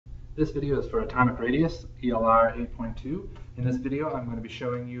This video is for atomic radius, ELR 8.2. In this video, I'm going to be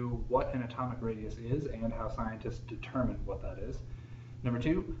showing you what an atomic radius is and how scientists determine what that is. Number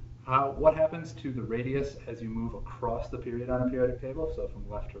two, what happens to the radius as you move across the period on a periodic table, so from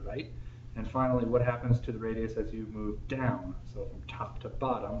left to right. And finally, what happens to the radius as you move down, so from top to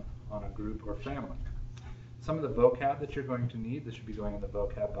bottom on a group or family. Some of the vocab that you're going to need, this should be going in the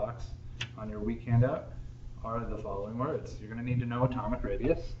vocab box on your week handout, are the following words. You're going to need to know atomic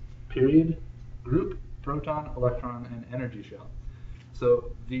radius, period, group, proton, electron, and energy shell.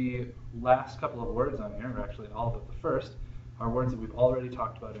 So the last couple of words on here, or actually all but the first, are words that we've already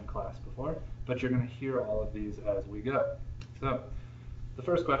talked about in class before, but you're going to hear all of these as we go. So the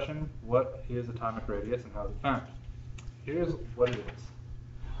first question, what is atomic radius and how is it found? Here's what it is.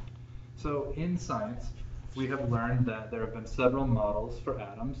 So in science, we have learned that there have been several models for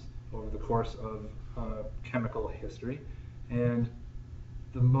atoms over the course of chemical history, and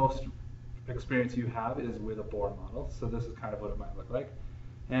the most experience you have is with a Bohr model, so this is kind of what it might look like.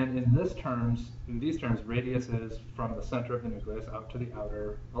 And in these terms, radius is from the center of the nucleus out to the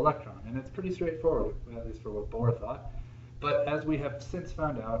outer electron, and it's pretty straightforward, at least for what Bohr thought. But as we have since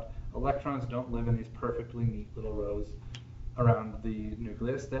found out, electrons don't live in these perfectly neat little rows around the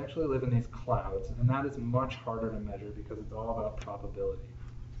nucleus. They actually live in these clouds, and that is much harder to measure because it's all about probability.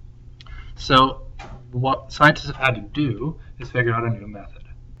 So what scientists have had to do is figure out a new method.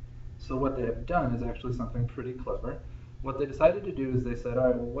 So what they have done is actually something pretty clever. What they decided to do is they said, all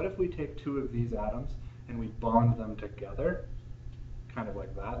right, well, what if we take two of these atoms and we bond them together, kind of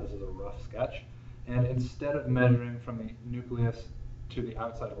like that. This is a rough sketch. And instead of measuring from the nucleus to the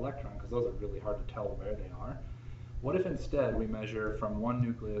outside electron, because those are really hard to tell where they are, what if instead we measure from one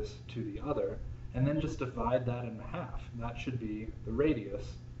nucleus to the other and then just divide that in half? That should be the radius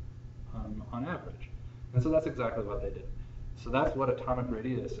on average. And so that's exactly what they did. So that's what atomic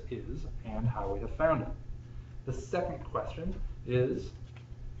radius is and how we have found it. The second question is,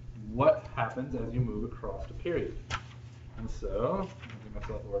 what happens as you move across a period? And so, I'll get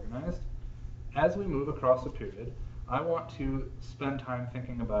myself organized. As we move across a period, I want to spend time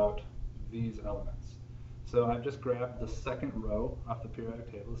thinking about these elements. So I've just grabbed the second row off the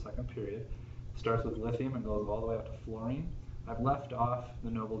periodic table, the second period. Starts with lithium and goes all the way up to fluorine. I've left off the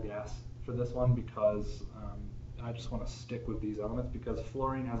noble gas for this one because I just want to stick with these elements because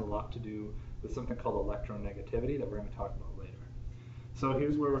fluorine has a lot to do with something called electronegativity that we're going to talk about later. So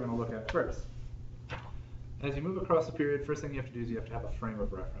here's where we're going to look at first. As you move across the period, first thing you have to do is you have to have a frame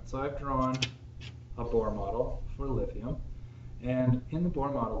of reference. So I've drawn a Bohr model for lithium. And in the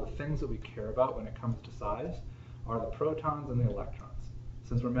Bohr model, the things that we care about when it comes to size are the protons and the electrons.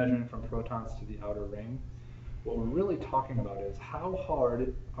 Since we're measuring from protons to the outer ring, what we're really talking about is how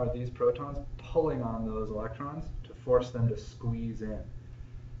hard are these protons pulling on those electrons to force them to squeeze in.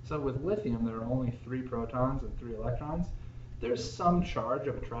 So with lithium, there are only 3 protons and 3 electrons. There's some charge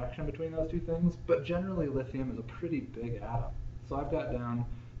of attraction between those two things, but generally lithium is a pretty big atom. So I've got down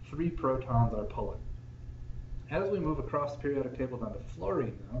 3 protons are pulling. As we move across the periodic table down to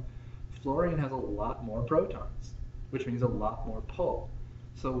fluorine, though, fluorine has a lot more protons, which means a lot more pull.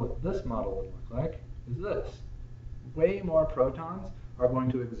 So what this model would look like is this. Way more protons are going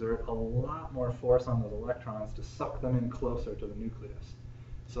to exert a lot more force on those electrons to suck them in closer to the nucleus.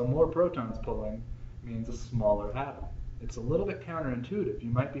 So more protons pulling means a smaller atom. It's a little bit counterintuitive.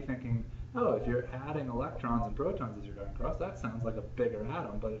 You might be thinking, oh, if you're adding electrons and protons as you're going across, that sounds like a bigger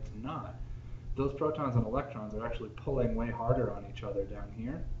atom, but it's not. Those protons and electrons are actually pulling way harder on each other down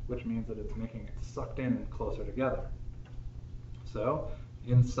here, which means that it's making it sucked in and closer together. So,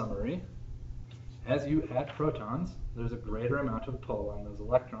 in summary, as you add protons, there's a greater amount of pull on those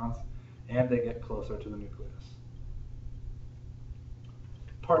electrons, and they get closer to the nucleus.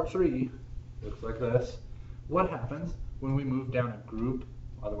 Part 3 looks like this. What happens when we move down a group,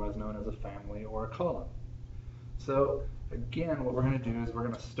 otherwise known as a family or a column? So again, what we're going to do is we're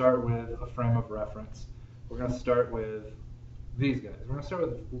going to start with a frame of reference. We're going to start with these guys. We're going to start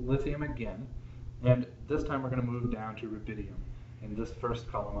with lithium again, and this time we're going to move down to rubidium in this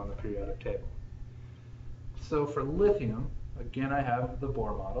first column on the periodic table. So for lithium, again I have the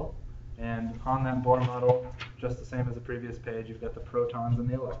Bohr model, and on that Bohr model, just the same as the previous page, you've got the protons and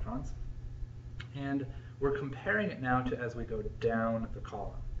the electrons. And we're comparing it now to as we go down the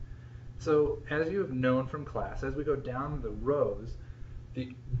column. So as you have known from class, as we go down the rows,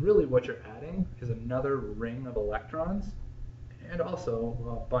 really what you're adding is another ring of electrons and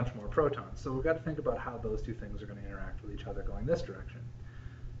also a bunch more protons. So we've got to think about how those two things are going to interact with each other going this direction.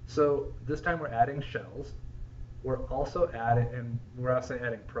 So this time we're adding shells. We're also adding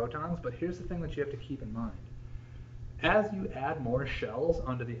protons, but here's the thing that you have to keep in mind. As you add more shells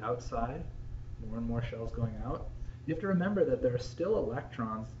onto the outside, more and more shells going out, you have to remember that there are still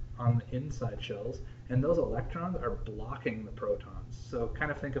electrons on the inside shells, and those electrons are blocking the protons. So kind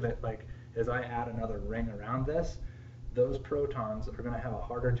of think of it like as I add another ring around this, those protons are going to have a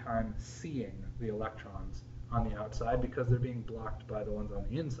harder time seeing the electrons on the outside because they're being blocked by the ones on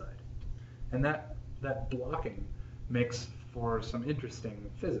the inside. And that blocking makes for some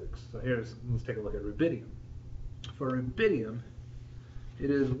interesting physics. So let's take a look at rubidium. For rubidium, it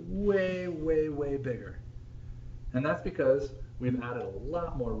is way, way, way bigger. And that's because we've added a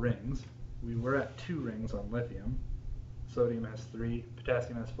lot more rings. We were at 2 rings on lithium. Sodium has 3,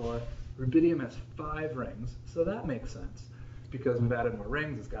 potassium has 4. Rubidium has 5 rings, so that makes sense. Because we've added more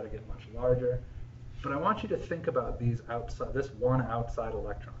rings, it's got to get much larger. But I want you to think about this one outside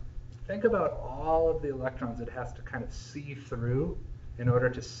electron. Think about all of the electrons it has to kind of see through in order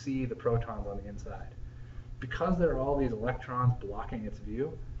to see the protons on the inside. Because there are all these electrons blocking its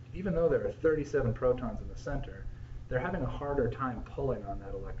view, even though there are 37 protons in the center, they're having a harder time pulling on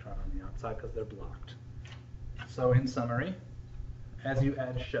that electron on the outside because they're blocked. So in summary, as you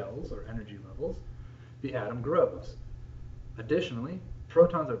add shells or energy levels, the atom grows. Additionally,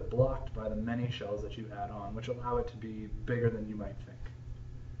 protons are blocked by the many shells that you add on, which allow it to be bigger than you might think.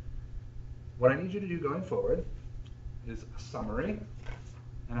 What I need you to do going forward is a summary,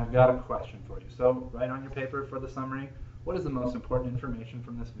 and I've got a question for you. So write on your paper for the summary, what is the most important information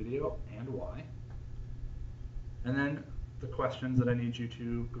from this video and why? And then the questions that I need you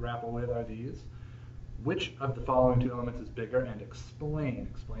to grapple with are these. Which of the following 2 elements is bigger, and explain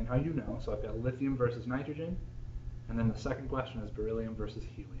how you know. So I've got lithium versus nitrogen, and then the second question is beryllium versus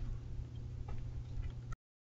helium.